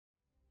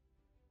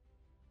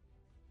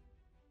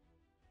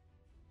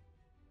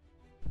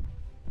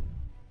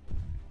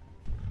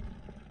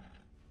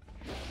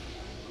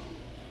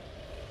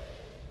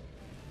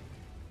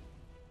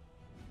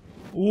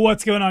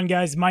What's going on,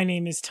 guys? My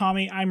name is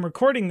Tommy. I'm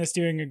recording this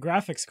during a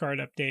graphics card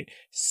update,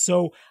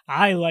 so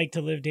I like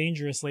to live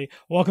dangerously.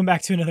 Welcome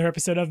back to another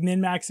episode of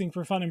Min-Maxing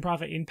for Fun and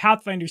Profit in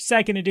Pathfinder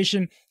 2nd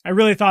Edition. I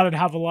really thought I'd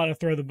have a lot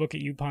of throw the book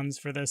at you puns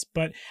for this,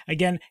 but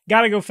again,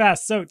 gotta go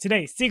fast. So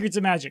today, Secrets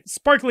of Magic,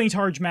 Sparkling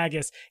Targe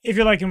Magus. If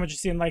you're liking what you're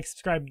seeing, like,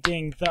 subscribe,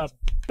 ding the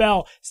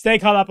bell. Stay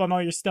caught up on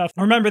all your stuff.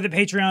 Remember that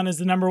Patreon is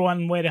the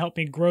 #1 way to help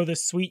me grow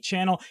this sweet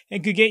channel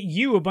and could get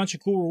you a bunch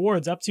of cool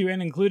rewards up to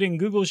and including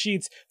Google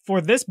Sheets for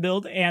this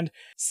build and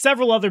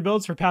several other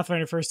builds for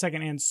Pathfinder 1st,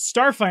 2nd, and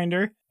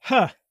Starfinder.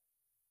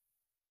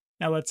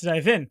 Now let's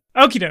dive in.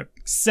 Okie doke.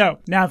 So,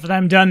 now that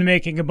I'm done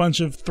making a bunch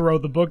of throw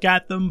the book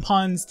at them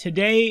puns,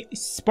 today,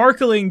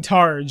 Sparkling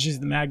Targe is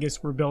the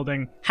Magus we're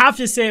building. Have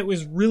to say it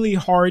was really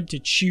hard to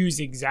choose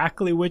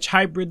exactly which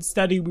hybrid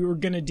study we were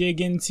going to dig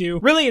into.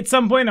 Really, at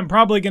some point, I'm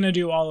probably going to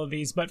do all of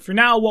these, but for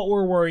now, what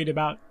we're worried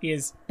about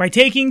is, by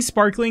taking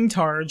Sparkling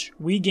Targe,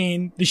 we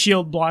gain the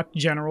shield block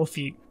general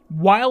feat.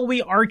 While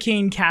we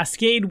Arcane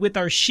Cascade with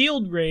our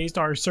shield raised,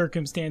 our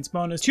circumstance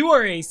bonus to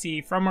our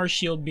AC from our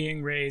shield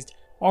being raised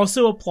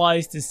also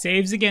applies to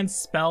saves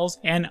against spells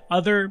and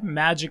other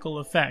magical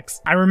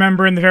effects. I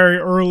remember in the very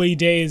early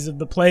days of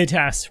the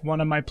playtest, one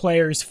of my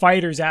players'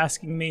 fighters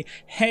asking me,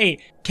 hey,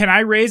 can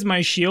I raise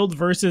my shield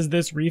versus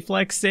this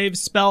reflex save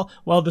spell?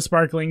 Well, the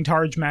Sparkling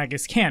Targe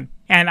Magus can.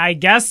 And I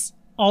guess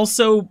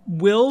also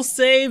will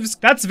saves.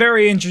 That's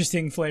very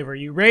interesting flavor.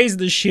 You raise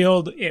the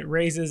shield, it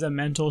raises a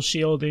mental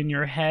shield in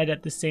your head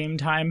at the same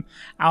time.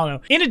 I don't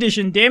know. In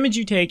addition, damage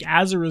you take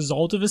as a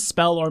result of a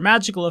spell or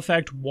magical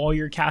effect while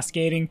you're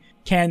cascading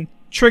can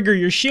trigger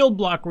your shield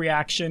block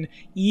reaction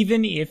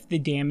even if the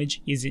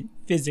damage isn't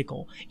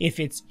physical. If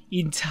it's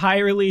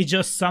entirely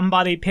just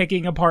somebody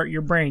picking apart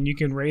your brain, you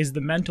can raise the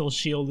mental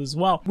shield as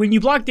well. When you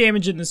block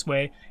damage in this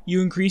way,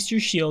 you increase your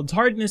shield's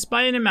hardness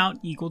by an amount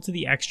equal to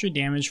the extra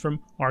damage from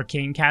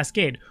Arcane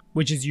Cascade,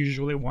 which is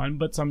usually 1,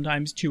 but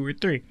sometimes 2 or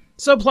 3.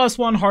 So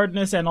 +1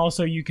 hardness, and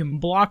also you can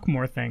block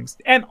more things.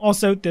 And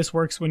also, this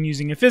works when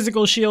using a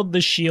physical shield,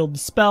 the shield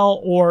spell,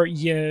 or,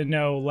 you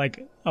know,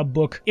 like a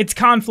book. It's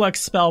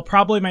Conflux spell,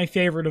 probably my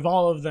favorite of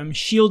all of them,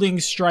 Shielding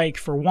Strike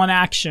for 1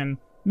 action.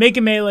 Make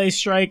a melee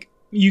strike.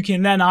 You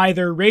can then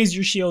either raise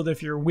your shield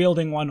if you're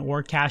wielding one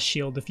or cast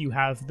shield if you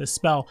have the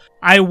spell.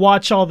 I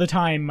watch all the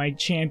time my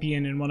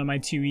champion in one of my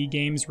 2E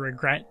games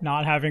regret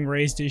not having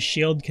raised his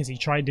shield because he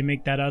tried to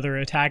make that other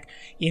attack.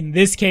 In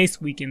this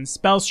case, we can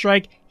spell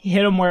strike,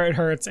 hit him where it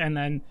hurts, and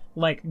then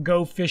like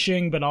go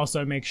fishing, but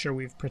also make sure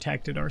we've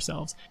protected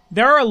ourselves.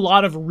 There are a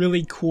lot of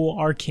really cool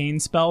arcane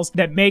spells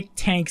that make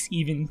tanks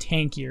even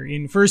tankier.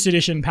 In 1st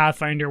edition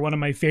Pathfinder, one of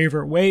my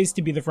favorite ways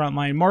to be the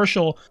frontline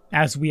marshal,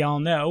 as we all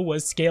know,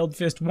 was Scaled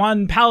Fist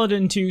 1,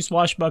 Paladin 2,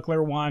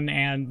 Swashbuckler 1,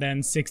 and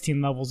then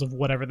 16 levels of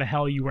whatever the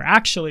hell you were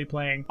actually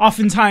playing.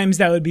 Oftentimes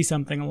that would be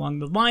something along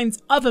the lines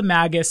of a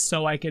Magus,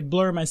 so I could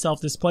blur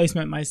myself,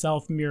 displacement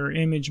myself, mirror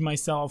image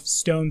myself,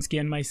 stone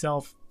skin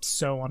myself,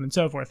 so on and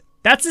so forth.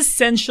 That's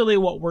essentially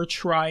what we're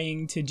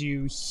trying to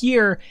do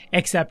here,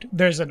 except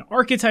there's an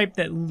archetype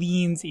that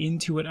leans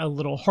into it a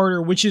little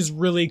harder, which is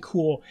really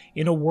cool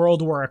in a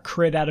world where a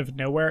crit out of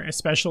nowhere,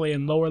 especially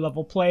in lower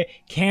level play,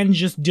 can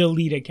just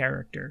delete a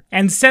character.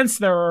 And since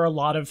there are a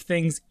lot of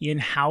things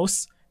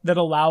in-house that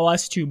allow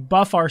us to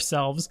buff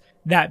ourselves,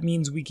 that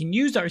means we can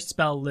use our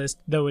spell list,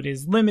 though it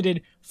is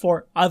limited,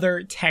 for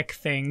other tech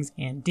things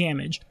and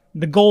damage.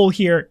 The goal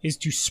here is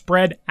to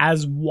spread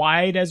as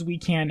wide as we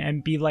can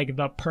and be like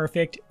the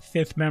perfect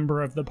 5th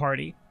member of the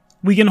party.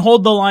 We can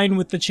hold the line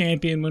with the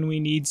champion when we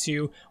need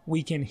to.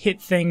 We can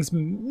hit things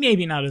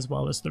maybe not as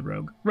well as the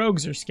rogue.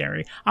 Rogues are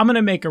scary. I'm going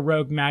to make a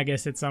rogue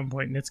Magus at some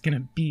point and it's going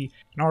to be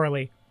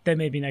gnarly. Then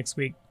maybe next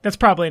week. That's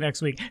probably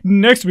next week.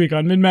 Next week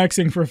on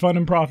Min-Maxing for Fun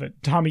and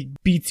Profit, Tommy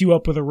beats you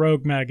up with a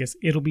rogue Magus.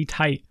 It'll be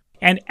tight.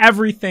 And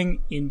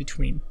everything in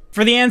between.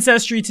 For the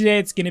ancestry today,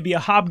 it's going to be a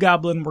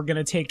hobgoblin. We're going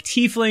to take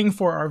tiefling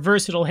for our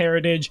versatile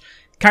heritage.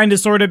 Kinda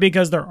sorta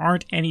because there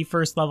aren't any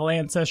 1st level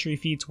ancestry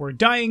feats we're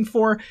dying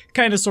for.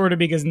 Kinda sorta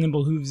because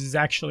Nimble Hooves is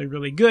actually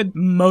really good.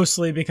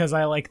 Mostly because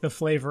I like the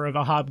flavor of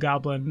a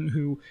hobgoblin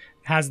who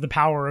has the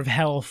power of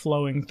hell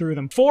flowing through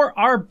them. For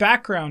our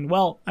background,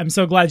 well, I'm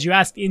so glad you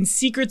asked. In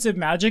Secrets of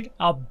Magic,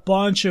 a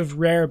bunch of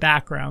rare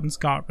backgrounds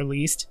got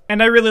released.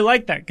 And I really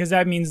like that, because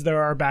that means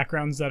there are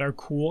backgrounds that are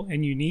cool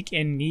and unique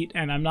and neat,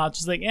 and I'm not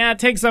just like,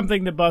 take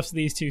something that buffs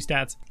these 2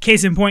 stats.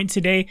 Case in point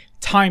today,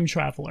 Time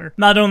Traveler.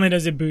 Not only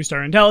does it boost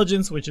our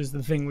intelligence, which is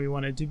the thing we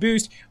wanted to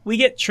boost, we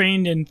get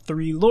trained in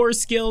 3 lore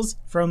skills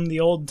from the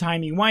old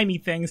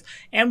timey-wimey things,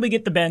 and we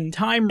get the bend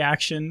time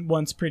reaction.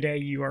 Once per day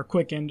you are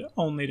quickened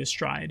only to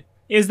stride.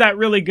 Is that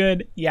really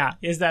good? Yeah.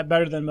 Is that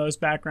better than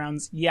most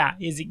backgrounds? Yeah.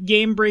 Is it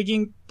game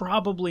breaking?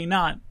 Probably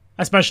not.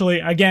 Especially,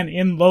 again,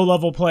 in low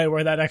level play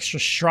where that extra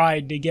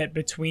stride to get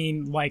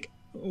between, like,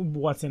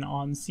 what's an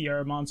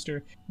on-CR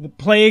monster? The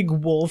Plague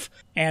Wolf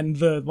and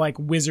the, like,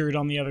 wizard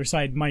on the other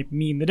side might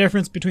mean the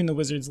difference between the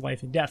wizard's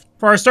life and death.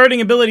 For our starting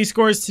ability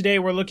scores today,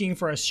 we're looking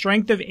for a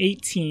strength of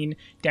 18,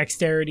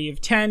 dexterity of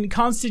 10,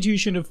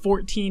 constitution of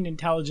 14,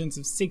 intelligence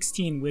of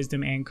 16,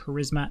 wisdom and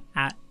charisma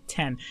at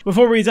 10.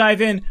 Before we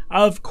dive in,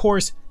 of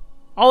course,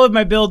 all of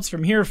my builds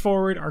from here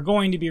forward are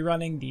going to be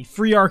running the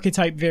free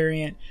archetype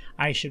variant.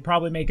 I should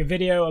probably make a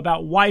video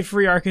about why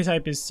free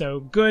archetype is so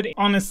good.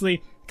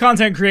 Honestly,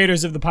 content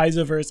creators of the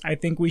Paizoverse, I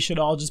think we should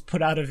all just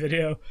put out a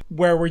video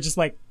where we're just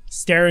like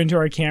stare into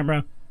our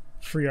camera,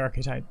 free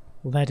archetype,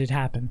 let it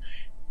happen.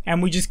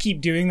 And we just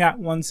keep doing that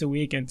once a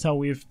week until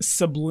we've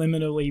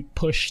subliminally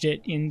pushed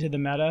it into the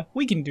meta.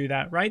 We can do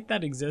that, right?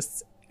 That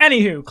exists.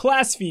 Anywho,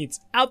 class feats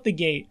out the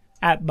gate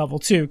at level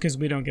 2, because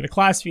we don't get a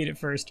class feat at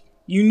first.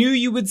 You knew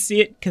you would see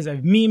it because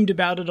I've memed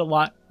about it a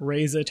lot.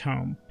 Raise a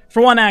tome.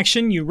 For one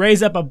action, you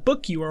raise up a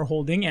book you are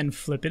holding and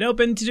flip it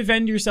open to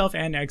defend yourself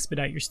and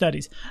expedite your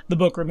studies. The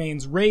book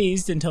remains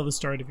raised until the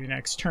start of your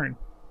next turn.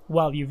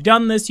 While you've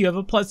done this, you have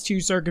a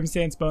 +2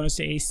 circumstance bonus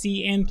to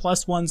AC and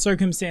 +1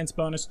 circumstance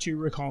bonus to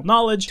recall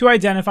knowledge to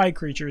identify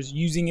creatures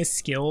using a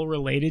skill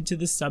related to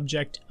the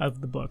subject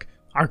of the book.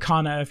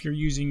 Arcana, if you're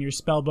using your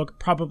spellbook,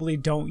 probably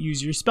don't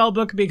use your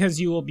spellbook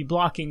because you will be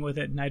blocking with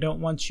it, and I don't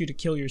want you to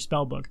kill your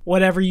spellbook.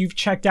 Whatever you've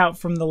checked out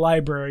from the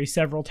library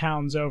several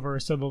towns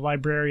over, so the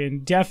librarian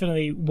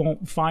definitely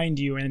won't find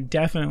you, and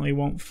definitely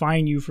won't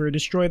fine you for a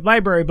destroyed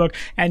library book,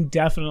 and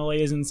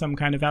definitely isn't some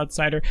kind of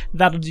outsider.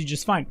 That'll do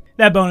just fine.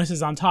 That bonus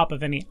is on top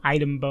of any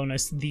item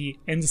bonus the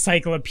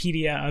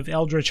Encyclopedia of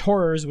Eldritch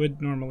Horrors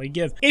would normally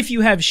give. If you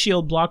have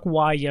shield block,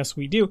 why yes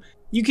we do,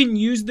 you can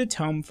use the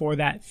tome for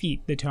that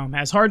feat. The tome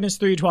has hardness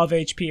 3, 12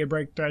 HP, a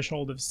break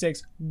threshold of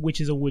 6, which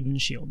is a wooden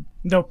shield.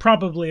 Though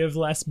probably of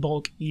less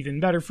bulk, even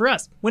better for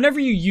us. Whenever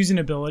you use an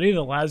ability that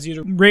allows you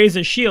to raise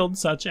a shield,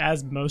 such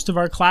as most of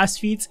our class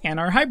feats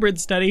and our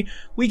hybrid study,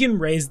 we can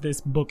raise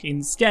this book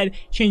instead,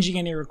 changing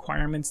any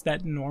requirements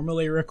that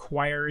normally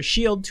require a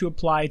shield to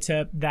apply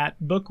to that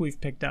book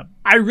we've picked up.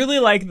 I really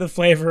like the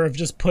flavor of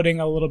just putting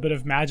a little bit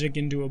of magic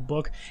into a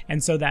book,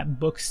 and so that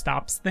book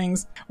stops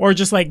things. Or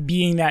just like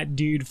being that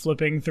dude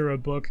flipping through a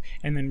book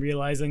and then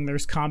realizing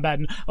there's combat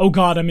and, oh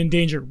god, I'm in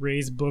danger,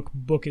 raise book,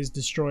 book is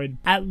destroyed.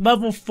 At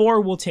level 4,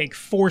 we'll take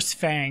Force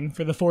Fang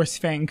for the Force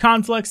Fang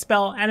conflict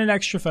spell and an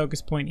extra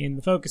focus point in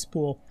the focus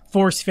pool.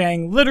 Force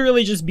Fang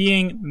literally just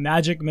being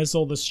magic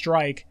missile the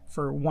strike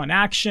for one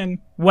action.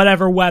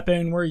 Whatever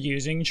weapon we're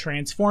using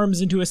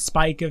transforms into a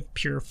spike of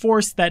pure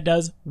force that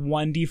does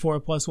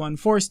 1d4 plus 1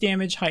 force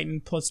damage,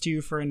 heightened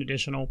 +2 for an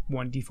additional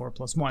 1d4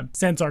 plus 1.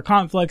 Since our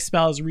conflict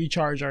spells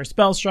recharge our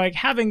spell strike,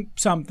 having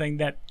something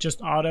that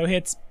just auto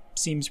hits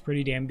seems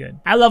pretty damn good.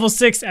 At level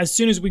 6, as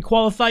soon as we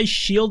qualify,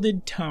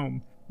 Shielded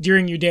Tome.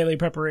 During your daily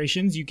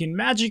preparations, you can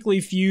magically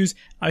fuse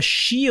a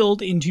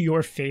shield into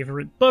your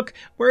favorite book,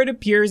 where it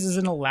appears as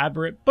an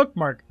elaborate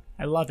bookmark.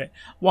 I love it.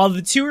 While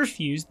the two are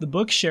fused, the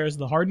book shares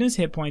the hardness,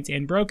 hit points,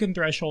 and broken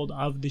threshold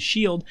of the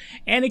shield,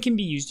 and it can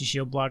be used to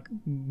shield block.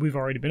 We've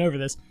already been over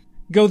this.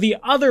 Go the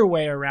other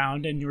way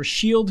around, and your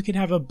shield can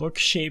have a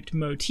book-shaped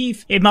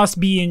motif. It must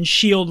be in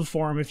shield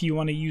form if you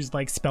want to use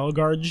like spell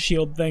guard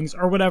shield things,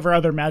 or whatever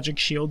other magic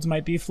shields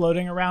might be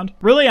floating around.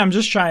 Really, I'm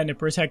just trying to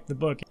protect the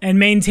book and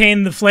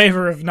maintain the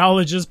flavor of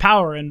knowledge is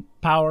power, and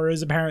power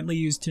is apparently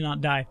used to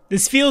not die.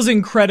 This feels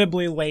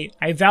incredibly late.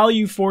 I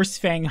value Force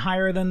Fang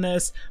higher than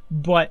this,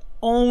 but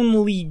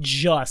only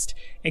just.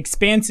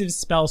 Expansive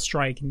Spell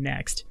Strike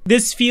next.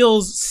 This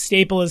feels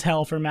staple as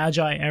hell for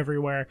Magi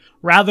everywhere.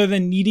 Rather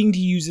than needing to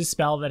use a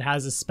spell that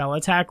has a spell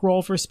attack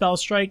roll for Spell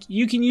Strike,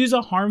 you can use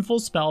a harmful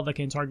spell that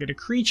can target a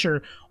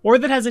creature, or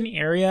that has an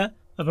area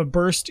of a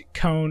burst,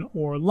 cone,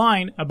 or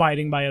line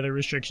abiding by other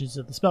restrictions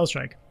of the Spell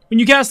Strike. When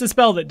you cast a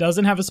spell that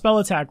doesn't have a spell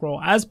attack roll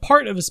as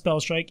part of a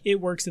spell strike,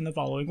 it works in the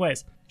following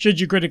ways.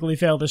 Should you critically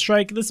fail the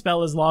strike, the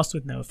spell is lost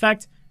with no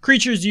effect.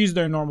 Creatures use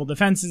their normal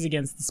defenses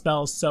against the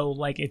spell, so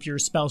like if you're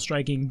spell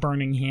striking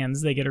Burning Hands,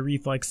 they get a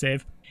reflex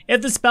save.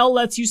 If the spell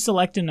lets you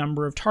select a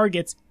number of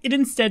targets, it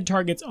instead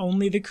targets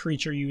only the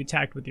creature you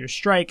attacked with your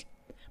strike.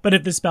 But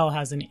if the spell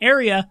has an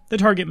area, the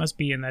target must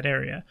be in that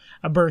area.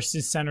 A burst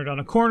is centered on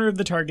a corner of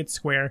the target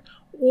square,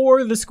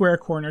 or the square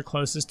corner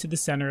closest to the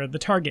center of the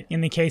target.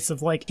 In the case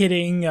of like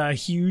hitting a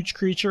huge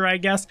creature, I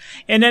guess.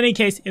 In any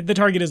case, if the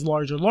target is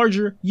large or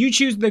larger, you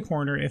choose the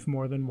corner if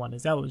more than one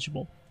is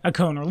eligible. A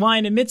cone or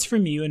line emits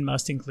from you and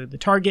must include the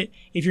target.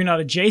 If you're not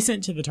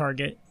adjacent to the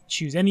target,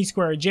 choose any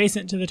square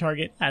adjacent to the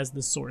target as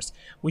the source,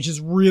 which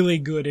is really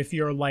good if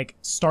you're like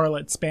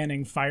Starlet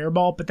spanning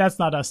Fireball, but that's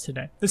not us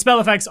today. The spell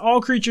affects all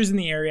creatures in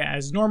the area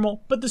as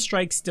normal, but the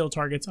strike still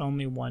targets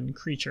only one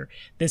creature.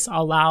 This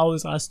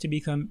allows us to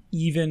become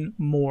even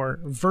more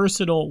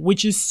versatile,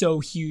 which is so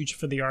huge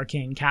for the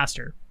arcane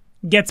caster.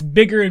 Gets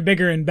bigger and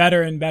bigger and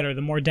better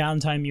the more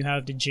downtime you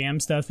have to jam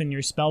stuff in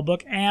your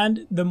spellbook,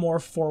 and the more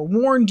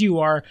forewarned you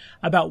are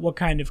about what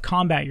kind of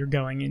combat you're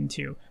going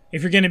into.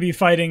 If you're going to be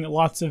fighting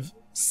lots of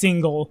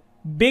single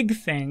big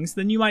things,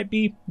 then you might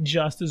be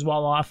just as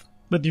well off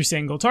with your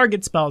single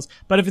target spells.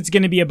 But if it's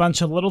going to be a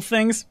bunch of little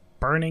things,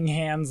 Burning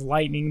Hands,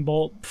 Lightning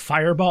Bolt,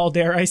 Fireball,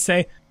 dare I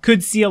say,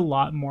 could see a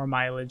lot more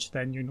mileage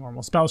than your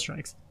normal spell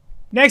strikes.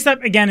 Next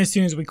up, again, as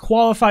soon as we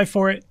qualify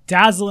for it,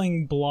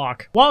 Dazzling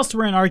Block. Whilst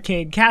we're in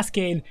Arcane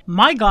Cascade,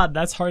 my god,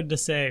 that's hard to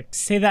say.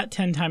 Say that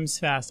 10 times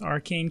fast.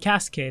 Arcane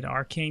Cascade,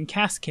 Arcane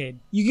Cascade.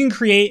 You can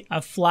create a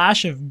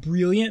flash of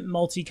brilliant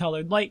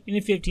multicolored light in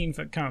a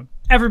 15-foot cone.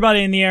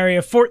 Everybody in the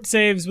area fort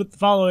saves with the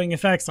following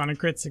effects on a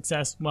crit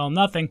success. Well,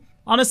 nothing.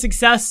 On a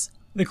success,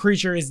 the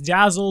creature is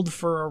dazzled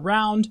for a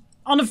round.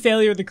 On a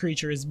failure, the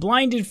creature is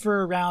blinded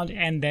for a round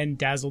and then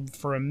dazzled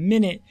for a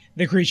minute.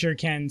 The creature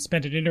can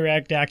spend an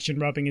interact action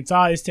rubbing its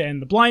eyes to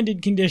end the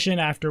blinded condition,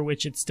 after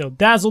which it's still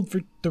dazzled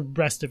for the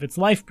rest of its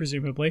life,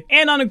 presumably.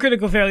 And on a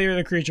critical failure,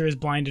 the creature is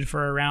blinded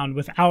for a round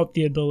without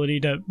the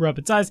ability to rub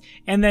its eyes,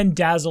 and then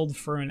dazzled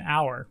for an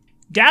hour.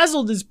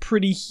 Dazzled is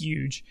pretty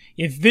huge.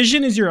 If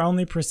vision is your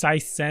only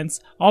precise sense,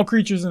 all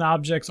creatures and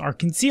objects are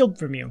concealed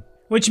from you,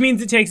 which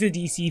means it takes a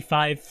DC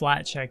 5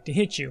 flat check to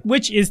hit you,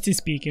 which is, to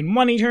speak in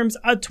money terms,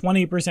 a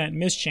 20%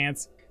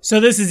 mischance. So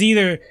this is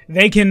either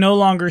they can no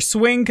longer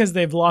swing because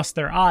they've lost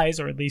their eyes,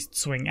 or at least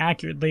swing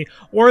accurately,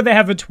 or they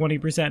have a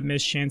 20%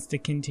 mischance to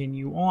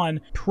continue on,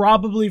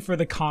 probably for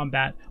the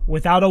combat,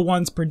 without a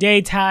once per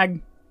day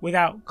tag,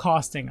 without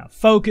costing a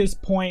focus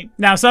point.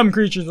 Now, some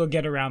creatures will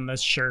get around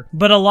this, sure,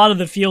 but a lot of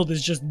the field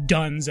is just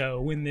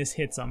donezo when this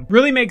hits them.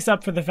 Really makes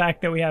up for the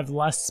fact that we have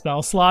less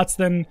spell slots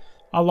than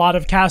a lot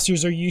of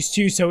casters are used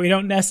to, so we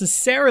don't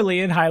necessarily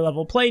in high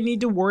level play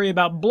need to worry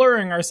about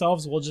blurring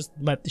ourselves. We'll just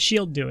let the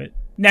shield do it.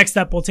 Next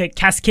up, we'll take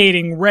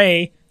Cascading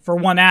Ray for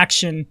one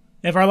action.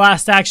 If our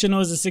last action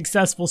was a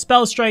successful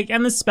spell strike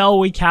and the spell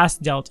we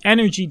cast dealt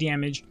energy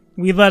damage,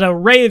 we let a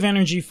ray of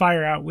energy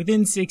fire out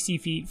within 60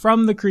 feet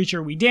from the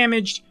creature we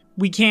damaged.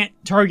 We can't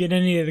target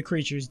any of the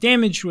creatures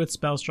damaged with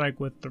spell strike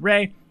with the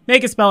ray.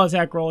 Make a spell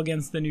attack roll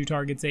against the new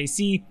target's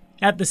AC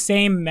at the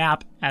same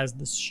map as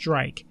the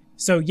strike.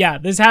 So yeah,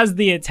 this has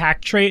the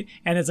attack trait,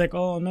 and it's like,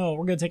 oh no,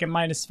 we're gonna take a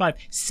 -5,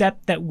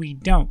 except that we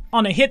don't.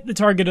 On a hit, the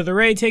target of the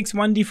ray takes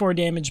 1d4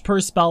 damage per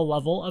spell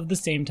level of the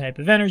same type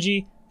of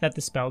energy that the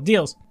spell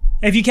deals.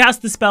 If you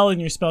cast the spell in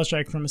your spell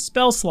strike from a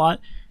spell slot,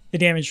 the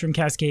damage from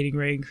Cascading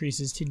Ray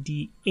increases to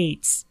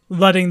d8s,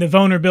 letting the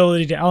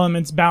vulnerability to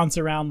elements bounce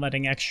around,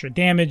 letting extra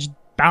damage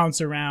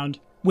bounce around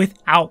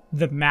without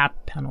the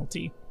map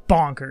penalty.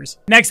 Bonkers.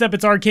 Next up,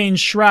 it's Arcane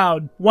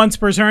Shroud. Once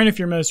per turn, if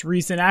your most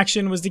recent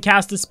action was to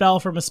cast a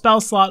spell from a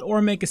spell slot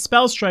or make a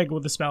spell strike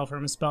with a spell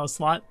from a spell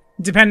slot,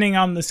 depending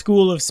on the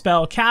school of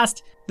spell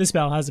cast, the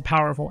spell has a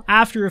powerful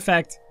after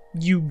effect.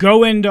 You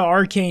go into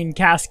Arcane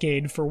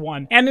Cascade for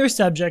one, and they're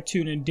subject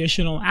to an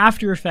additional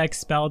after effect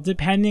spell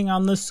depending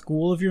on the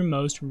school of your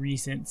most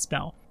recent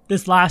spell.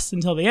 This lasts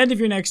until the end of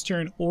your next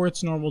turn or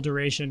its normal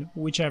duration,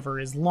 whichever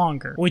is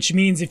longer. Which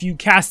means if you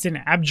cast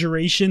an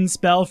abjuration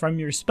spell from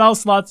your spell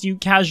slots, you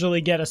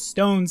casually get a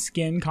stone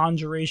skin,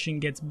 conjuration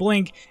gets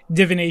blink,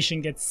 divination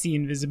gets see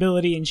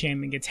invisibility,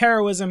 enchantment gets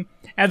heroism,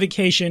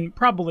 evocation,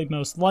 probably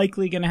most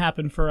likely gonna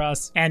happen for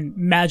us, and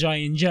magi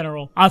in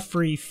general, a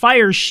free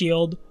fire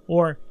shield,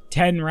 or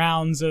 10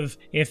 rounds of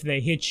if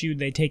they hit you,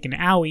 they take an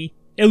owie.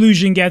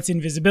 Illusion gets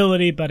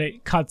invisibility, but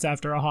it cuts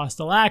after a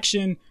hostile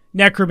action.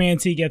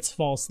 Necromancy gets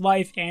false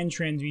life, and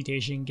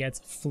transmutation gets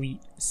fleet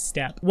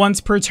step. Once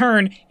per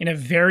turn, in a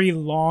very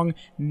long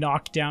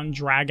knockdown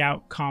drag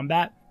out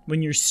combat,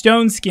 when your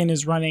stone skin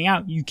is running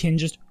out, you can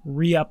just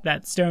re-up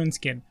that stone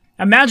skin.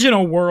 Imagine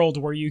a world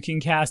where you can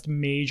cast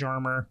mage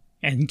armor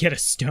and get a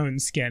stone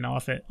skin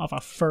off it, off a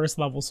first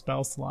level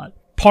spell slot.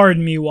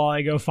 Pardon me while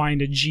I go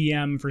find a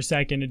GM for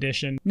 2nd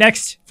edition.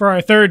 Next, for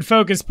our third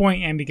focus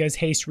point, and because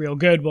haste real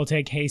good, we'll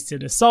take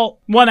hasted assault.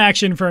 One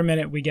action for a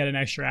minute, we get an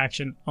extra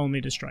action only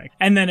to strike.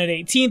 And then at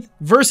 18th,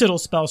 versatile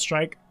spell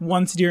strike.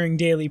 Once during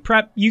daily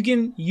prep, you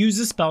can use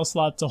a spell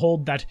slot to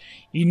hold that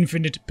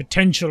infinite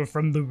potential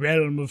from the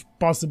realm of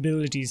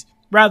possibilities,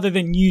 rather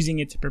than using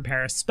it to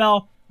prepare a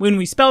spell. When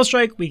we spell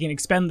strike, we can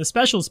expend the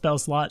special spell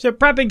slot to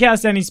prep and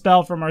cast any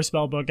spell from our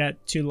spellbook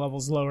at 2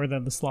 levels lower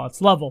than the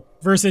slot's level.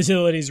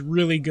 Versatility is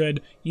really good.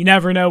 You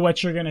never know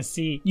what you're gonna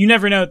see. You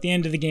never know at the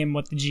end of the game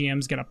what the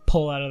GM's gonna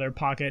pull out of their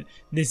pocket.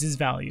 This is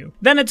value.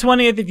 Then at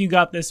 20th, if you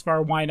got this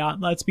far, why not?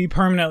 Let's be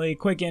permanently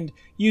quickened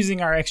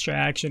using our extra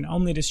action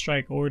only to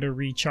strike or to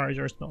recharge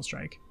our spell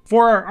strike.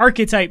 For our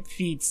archetype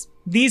feats,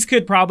 these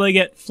could probably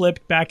get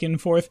flipped back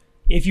and forth.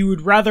 If you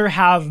would rather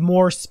have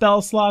more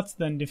spell slots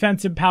than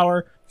defensive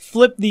power,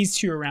 flip these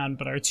two around,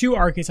 but our two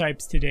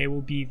archetypes today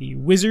will be the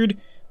Wizard,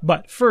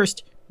 but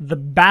first, the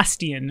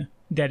Bastion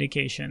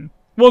dedication.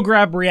 We'll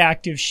grab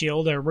Reactive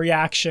Shield, or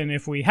Reaction.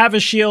 If we have a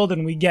shield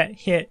and we get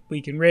hit, we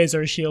can raise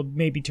our shield,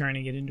 maybe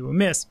turning it into a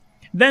miss.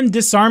 Then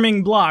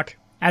Disarming Block.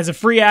 As a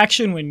free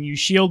action, when you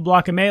shield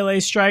block a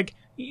melee strike,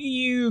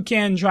 you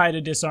can try to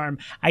disarm.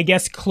 I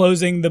guess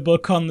closing the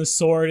book on the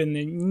sword and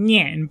then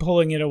and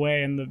pulling it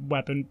away and the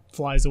weapon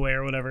flies away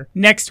or whatever.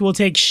 Next, we'll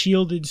take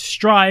Shielded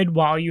Stride.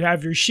 While you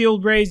have your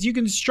shield raised, you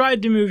can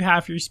stride to move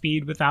half your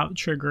speed without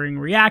triggering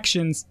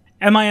reactions.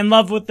 Am I in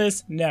love with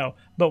this? No,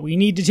 but we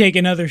need to take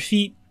another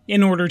feat.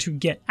 in order to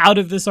get out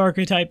of this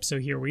archetype, so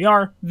here we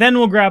are. Then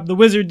we'll grab the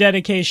wizard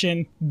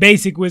dedication,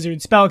 basic wizard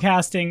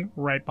spellcasting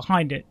right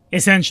behind it.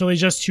 Essentially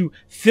just to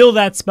fill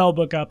that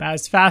spellbook up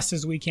as fast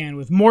as we can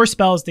with more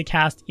spells to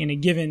cast in a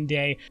given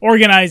day,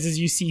 organize as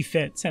you see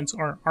fit. Since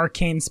our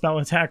arcane spell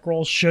attack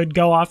roll should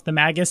go off the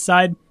Magus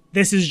side,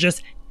 this is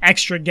just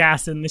extra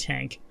gas in the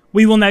tank.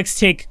 We will next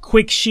take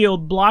Quick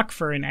Shield Block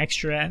for an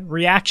extra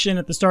reaction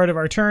at the start of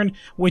our turn,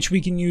 which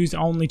we can use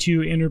only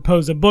to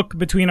interpose a book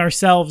between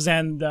ourselves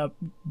and the,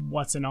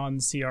 what's an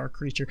on-CR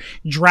creature?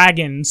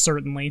 Dragon,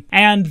 certainly.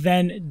 And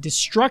then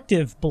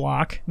Destructive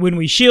Block. When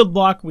we shield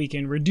block, we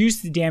can reduce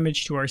the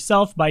damage to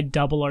ourselves by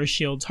double our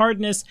shield's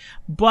hardness,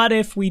 but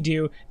if we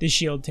do, the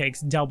shield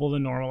takes double the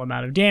normal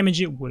amount of damage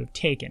it would have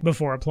taken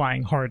before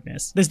applying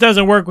hardness. This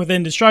doesn't work with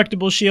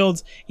indestructible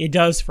shields. It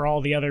does for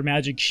all the other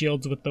magic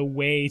shields with the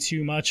way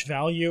too much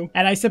value.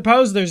 And I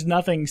suppose there's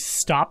nothing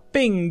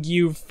stopping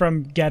you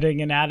from getting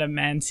an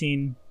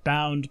adamantine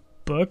bound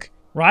book,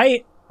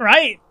 right?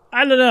 I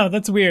don't know,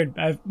 that's weird.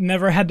 I've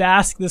never had to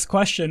ask this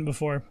question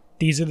before.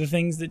 These are the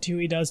things that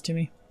Tui does to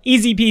me.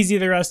 Easy peasy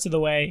the rest of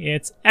the way.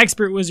 It's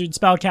Expert Wizard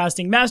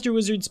Spellcasting, Master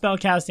Wizard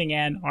Spellcasting,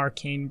 and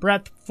Arcane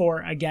Breath for,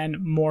 again,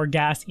 more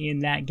gas in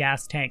that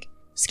gas tank.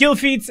 Skill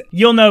feats,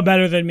 you'll know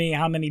better than me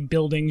how many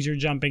buildings you're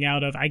jumping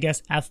out of. I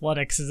guess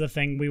athletics is a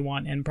thing we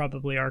want, and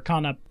probably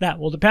arcana. That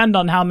will depend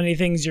on how many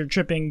things you're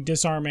tripping,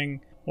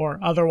 disarming, or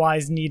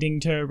otherwise needing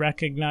to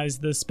recognize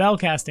the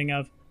spellcasting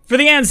of. For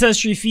the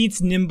ancestry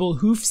feats, Nimble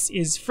Hoofs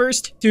is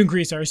first to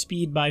increase our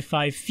speed by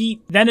 5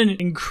 feet. Then an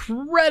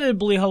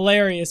incredibly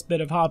hilarious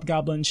bit of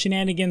Hobgoblin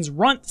shenanigans,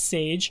 Runt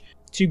Sage,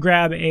 to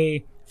grab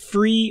a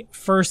free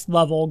first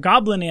level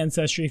Goblin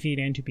ancestry feat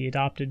and to be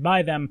adopted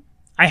by them.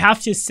 I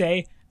have to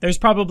say, there's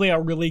probably a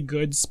really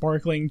good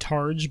Sparkling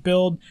Targe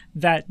build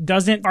that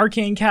doesn't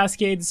Arcane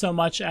Cascade so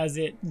much as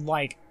it,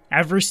 like,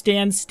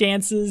 Everstand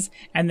stances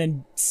and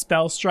then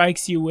spell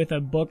strikes you with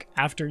a book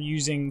after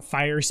using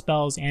fire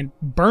spells and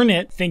burn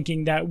it,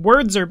 thinking that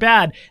words are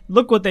bad.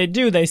 Look what they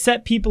do. They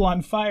set people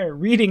on fire.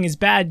 Reading is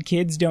bad,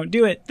 kids. Don't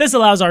do it. This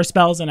allows our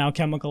spells and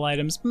alchemical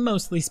items,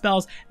 mostly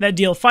spells, that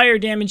deal fire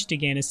damage to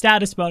gain a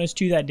status bonus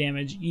to that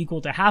damage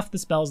equal to half the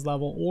spell's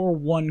level or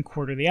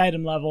 1/4 the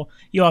item level.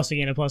 You also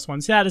gain a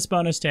 +1 status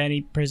bonus to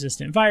any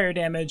persistent fire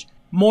damage.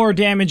 More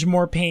damage,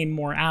 more pain,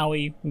 more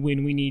owie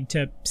when we need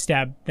to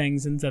stab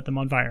things and set them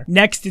on fire.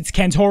 Next, it's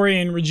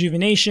Cantorian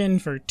Rejuvenation.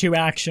 For 2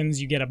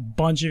 actions, you get a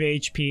bunch of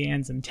HP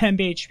and some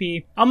temp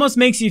HP. Almost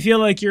makes you feel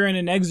like you're an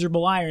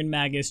inexorable Iron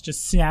Magus.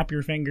 Just snap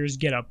your fingers,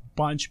 get a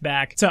bunch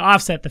back to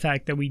offset the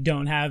fact that we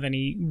don't have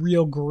any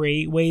real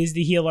great ways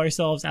to heal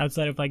ourselves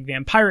outside of like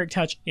Vampiric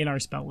Touch in our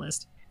spell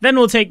list. Then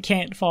we'll take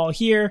Can't Fall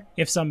here.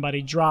 If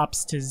somebody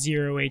drops to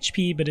 0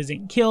 HP but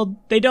isn't killed,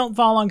 they don't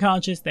fall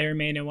unconscious, they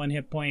remain at 1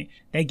 hit point.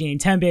 They gain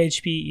temp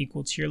HP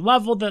equal to your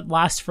level that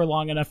lasts for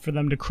long enough for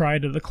them to cry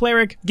to the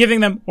cleric, giving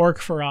them Orc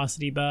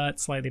Ferocity, but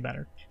slightly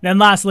better. Then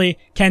lastly,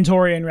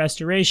 Cantorian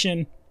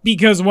Restoration.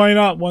 Because why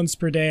not once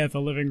per day if a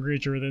living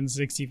creature within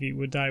 60 feet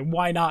would die?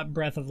 Why not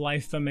Breath of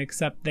Life them,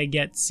 except they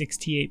get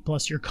 68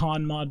 plus your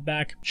con mod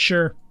back?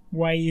 Sure,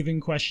 why even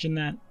question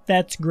that?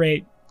 That's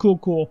great.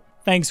 Cool.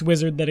 Thanks,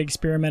 wizard that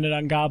experimented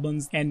on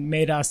goblins and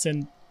made us,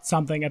 and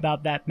something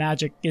about that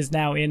magic is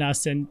now in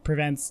us and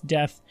prevents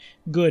death.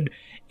 Good.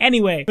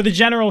 Anyway, for the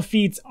general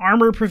feats,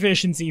 armor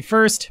proficiency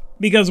first,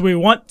 because we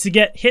want to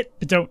get hit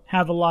but don't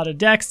have a lot of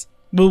dex.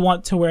 We'll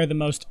want to wear the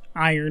most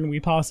iron we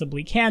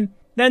possibly can.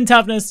 Then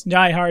toughness,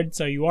 die hard,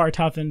 so you are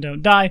tough and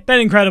don't die. Then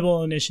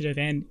incredible initiative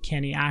and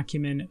canny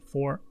acumen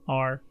for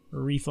our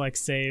reflex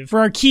save.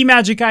 For our key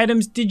magic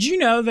items, did you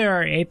know there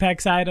are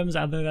apex items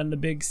other than the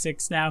big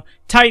 6 now?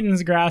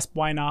 Titan's Grasp,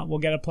 why not? We'll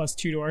get a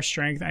 +2 to our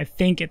strength. I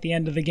think at the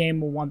end of the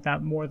game we'll want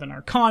that more than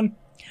our con.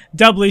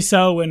 Doubly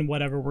so when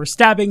whatever we're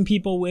stabbing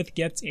people with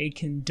gets a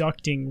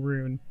conducting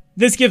rune.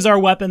 This gives our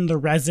weapon the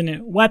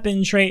resonant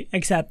weapon trait,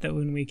 except that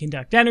when we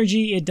conduct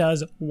energy, it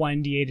does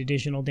 1d8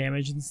 additional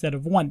damage instead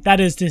of 1.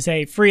 That is to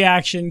say, free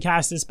action,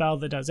 cast a spell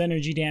that does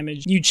energy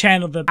damage, you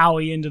channel the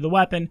owie into the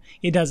weapon,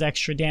 it does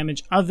extra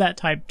damage of that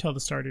type till the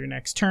start of your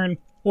next turn,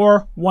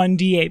 or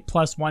 1d8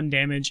 plus 1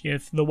 damage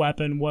if the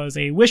weapon was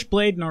a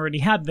Wishblade and already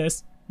had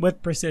this,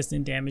 with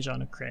persistent damage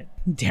on a crit.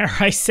 Dare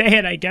I say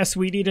it, I guess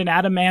we need an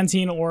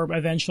adamantine or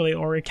eventually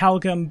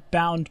orichalcum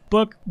bound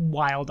book.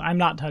 Wild, I'm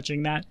not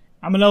touching that.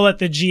 I'm gonna let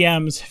the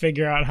GMs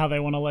figure out how they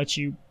want to let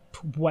you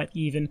what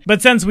even.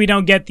 But since we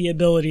don't get the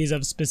abilities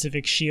of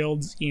specific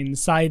shields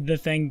inside the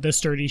thing, the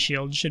sturdy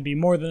shield should be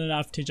more than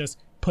enough to just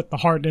put the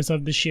hardness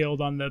of the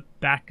shield on the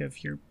back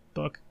of your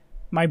book.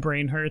 My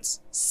brain hurts.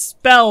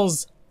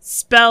 Spells,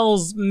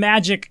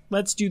 magic,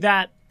 let's do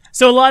that.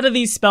 So a lot of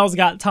these spells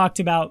got talked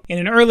about in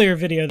an earlier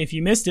video. If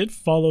you missed it,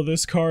 follow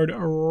this card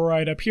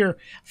right up here.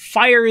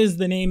 Fire is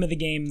the name of the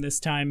game this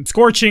time.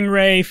 Scorching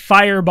Ray,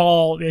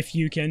 Fireball, if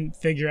you can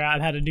figure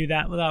out how to do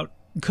that without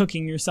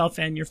cooking yourself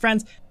and your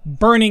friends.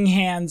 Burning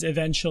Hands,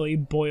 eventually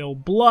Boil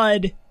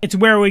Blood. It's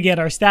where we get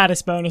our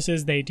status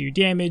bonuses. They do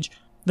damage.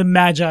 the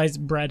Magi's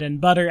bread and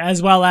butter,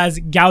 as well as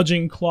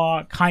Gouging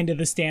Claw, kind of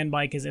the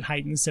standby because it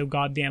heightens so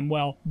goddamn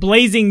well.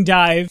 Blazing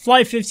Dive,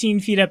 fly 15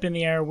 feet up in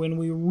the air when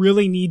we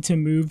really need to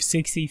move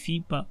 60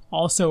 feet but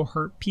also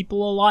hurt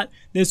people a lot.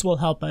 This will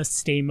help us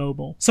stay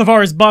mobile. So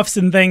far as buffs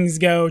and things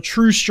go,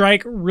 True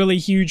Strike, really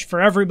huge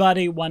for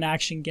everybody. One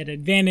action get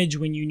advantage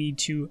when you need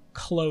to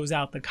close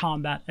out the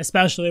combat,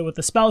 especially with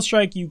the Spell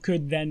Strike, you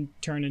could then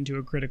turn into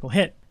a critical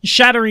hit.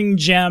 Shattering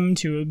Gem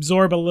to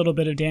absorb a little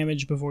bit of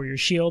damage before your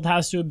shield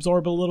has to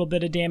absorb a little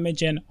bit of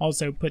damage, and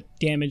also put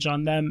damage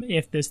on them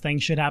if this thing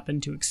should happen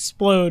to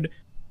explode.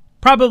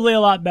 Probably a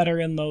lot better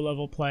in low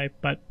level play,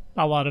 but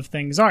a lot of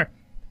things are.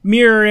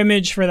 Mirror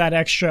Image for that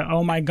extra,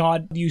 oh my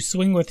god, you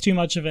swing with too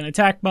much of an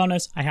attack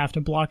bonus, I have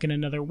to block in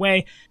another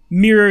way.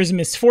 Mirror's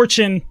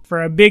Misfortune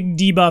for a big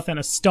debuff and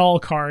a stall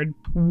card.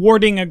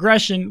 Warding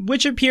Aggression,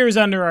 which appears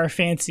under our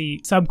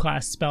fancy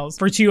subclass spells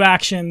for 2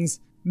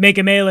 actions. Make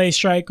a melee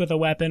strike with a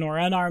weapon or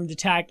unarmed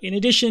attack in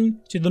addition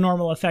to the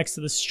normal effects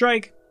of the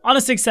strike. On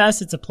a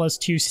success, it's a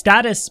 +2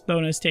 status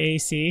bonus to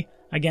AC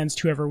against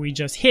whoever we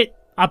just hit,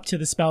 up to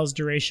the spell's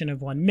duration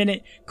of 1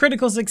 minute.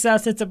 Critical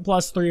success, it's a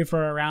 +3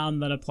 for a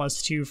round, then a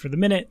 +2 for the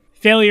minute.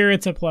 Failure,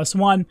 it's a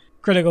 +1.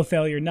 Critical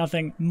failure,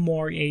 nothing.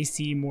 More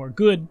AC, more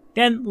good.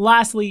 Then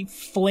lastly,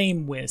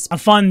 Flame Wisp, a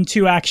fun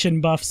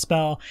 2-action buff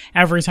spell.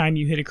 Every time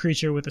you hit a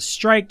creature with a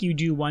strike, you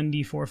do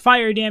 1d4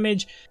 fire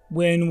damage.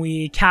 When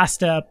we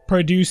cast a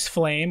Produce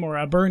Flame or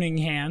a Burning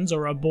Hands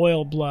or a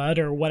Boil Blood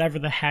or whatever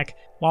the heck,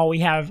 while we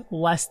have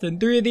less than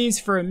 3 of these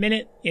for a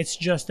minute, it's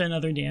just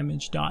another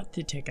damage dot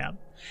to tick up.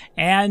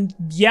 And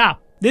yeah,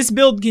 this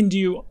build can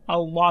do a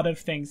lot of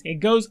things. It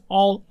goes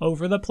all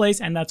over the place,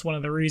 and that's one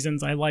of the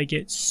reasons I like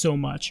it so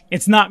much.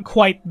 It's not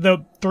quite the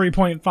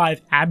 3.5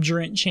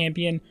 Abjurant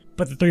Champion,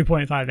 but the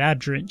 3.5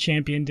 Abjurant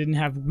Champion didn't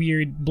have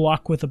weird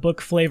block with a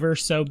book flavor,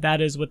 so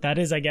that is what that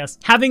is, I guess.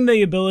 Having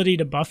the ability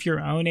to buff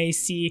your own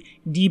AC,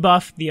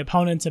 debuff the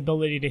opponent's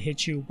ability to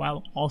hit you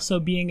while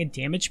also being a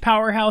damage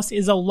powerhouse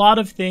is a lot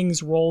of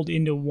things rolled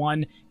into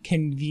one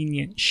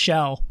convenient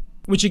shell.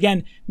 Which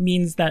again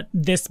means that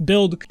this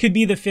build could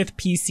be the 5th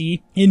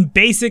PC in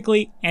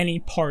basically any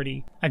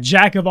party. A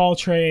jack of all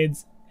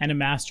trades and a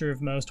master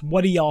of most.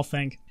 What do y'all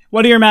think?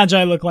 What do your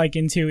Magi look like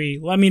in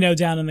 2E? Let me know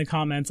down in the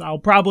comments. I'll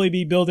probably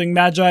be building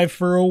Magi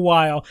for a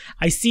while.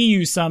 I see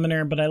you,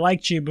 Summoner, but I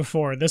liked you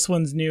before. This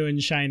one's new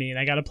and shiny, and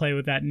I gotta play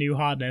with that new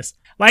hotness.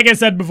 Like I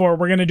said before,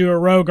 we're gonna do a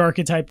rogue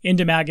archetype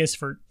into Magus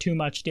for too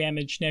much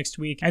damage next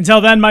week. Until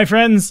then, my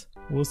friends,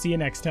 we'll see you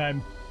next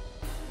time.